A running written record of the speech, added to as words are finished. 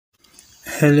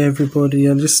Hello, everybody.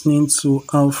 You're listening to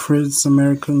Alfred's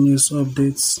American News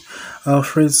Updates.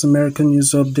 Alfred's American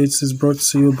News Updates is brought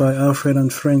to you by Alfred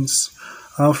and Friends.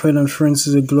 Alfred and Friends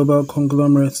is a global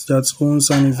conglomerate that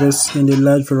owns and invests in a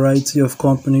large variety of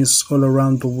companies all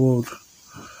around the world.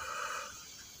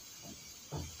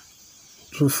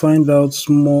 To find out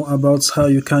more about how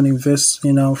you can invest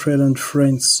in Alfred and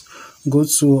Friends, go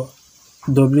to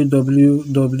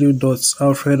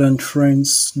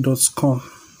www.alfredandfriends.com.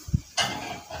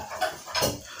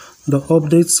 The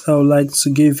updates I would like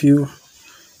to give you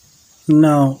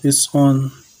now is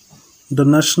on the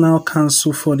National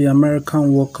Council for the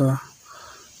American Worker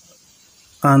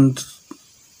and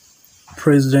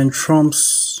President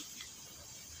Trump's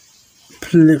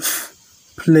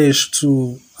pledge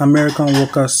to American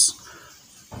workers.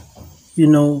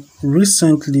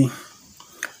 Recently,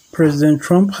 President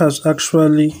Trump has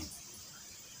actually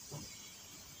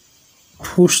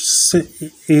pushed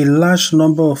a large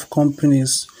number of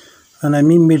companies, and I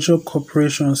mean major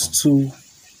corporations, to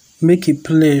make a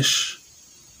pledge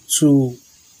to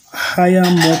hire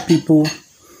more people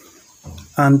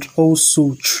and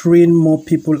also train more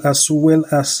people as well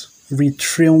as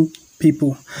retrain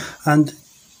people. And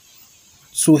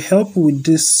to help with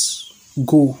this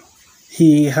goal,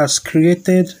 he has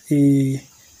created a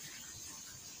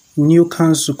new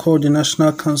council called the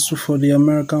National Council for the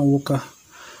American Worker.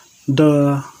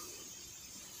 The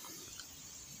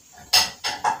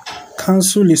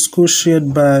council is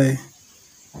co-chaired by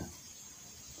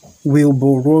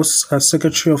Wilbur Ross as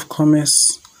Secretary of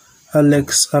Commerce,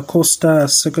 Alex Acosta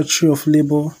as Secretary of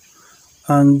Labor,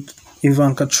 and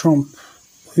Ivanka Trump,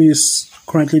 who is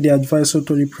currently the advisor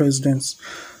to the president.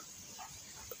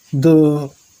 The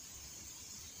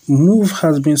move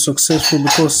has been successful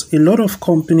because a lot of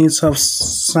companies have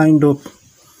signed up.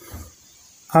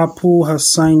 Apple has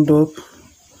signed up.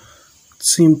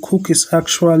 Tim Cook is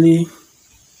actually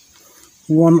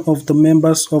one of the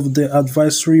members of the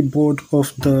advisory board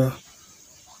of the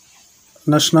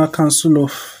National Council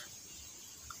of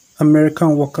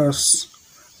American Workers,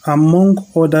 among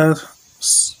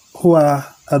others who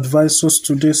are advisors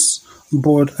to this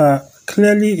board are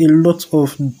clearly a lot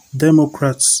of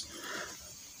Democrats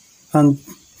and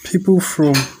people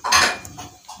from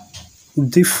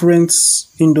different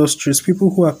industries, people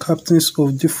who are captains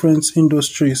of different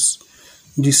industries.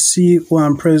 The CEO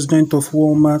and president of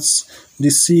Walmart, the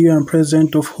CEO and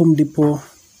president of Home Depot,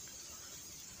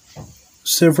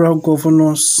 several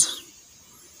governors,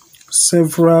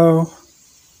 several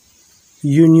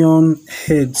union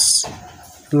heads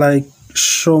like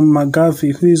Sean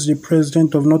McGarvey, who is the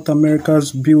president of North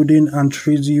America's Building and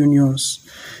Trade Unions.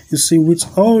 You see, with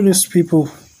all these people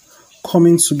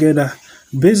coming together,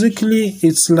 basically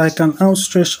it's like an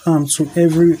outstretched arm for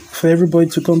everybody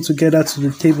to come together to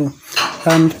the table.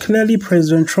 And clearly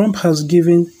President Trump has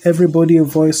given everybody a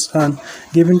voice and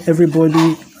given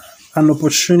everybody an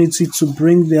opportunity to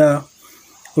bring their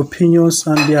opinions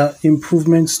and their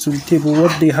improvements to the table,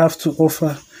 what they have to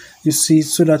offer, you see,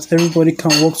 so that everybody can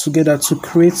work together to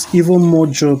create even more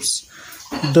jobs.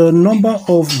 The number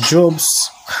of jobs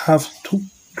have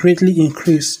greatly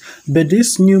increased, but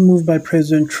this new move by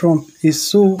President Trump is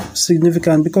so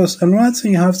significant because another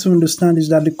thing you have to understand is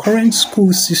that the current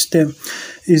school system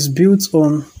is built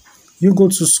on you go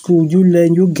to school, you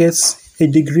learn, you get a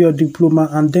degree or diploma,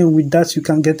 and then with that you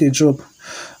can get a job.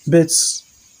 But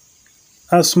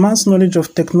as mass knowledge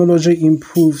of technology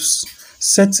improves,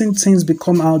 certain things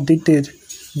become outdated.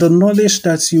 The knowledge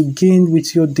that you gain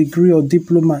with your degree or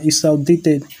diploma is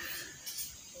outdated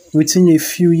within a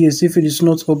few years if it is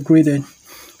not upgraded.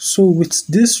 So with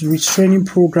these retraining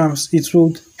programs, it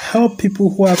will help people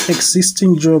who have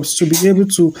existing jobs to be able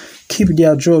to keep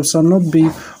their jobs and not be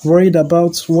worried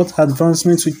about what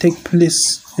advancements will take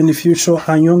place in the future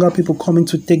and younger people coming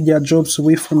to take their jobs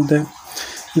away from them.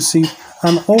 You see,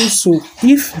 and also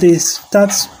if they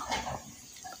start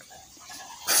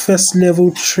first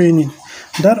level training,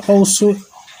 that also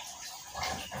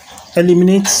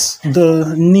eliminates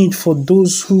the need for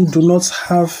those who do not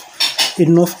have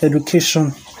enough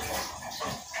education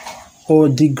or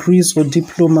degrees or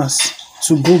diplomas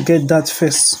to go get that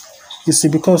first. You see,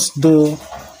 because the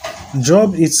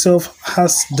job itself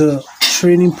has the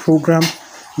training program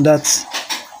that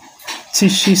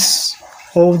teaches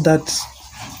all that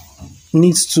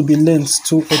needs to be learned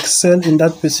to excel in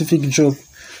that specific job.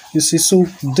 You see, so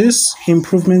these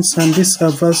improvements and these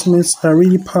advancements are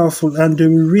really powerful, and they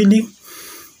will really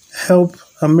help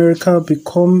America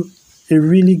become a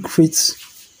really great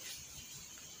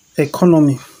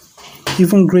economy,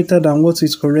 even greater than what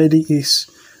it already is.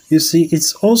 You see,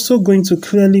 it's also going to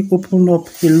clearly open up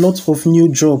a lot of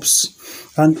new jobs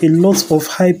and a lot of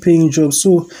high paying jobs.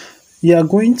 So you are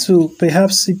going to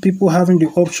perhaps see people having the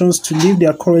options to leave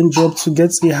their current job to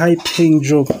get a high paying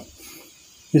job.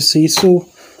 You see, so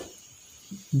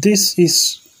this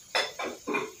is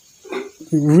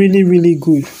really, really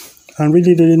good and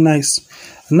really, really nice.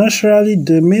 Naturally,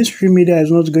 the mainstream media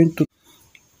is not going to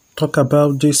talk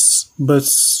about this, but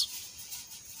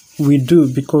we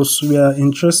do because we are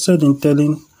interested in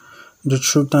telling the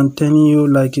truth and telling you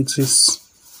like it is.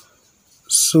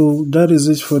 So that is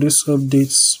it for this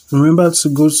update. Remember to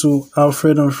go to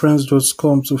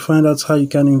alfredandfriends.com to find out how you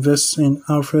can invest in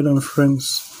Alfred and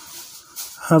Friends.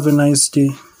 Have a nice day.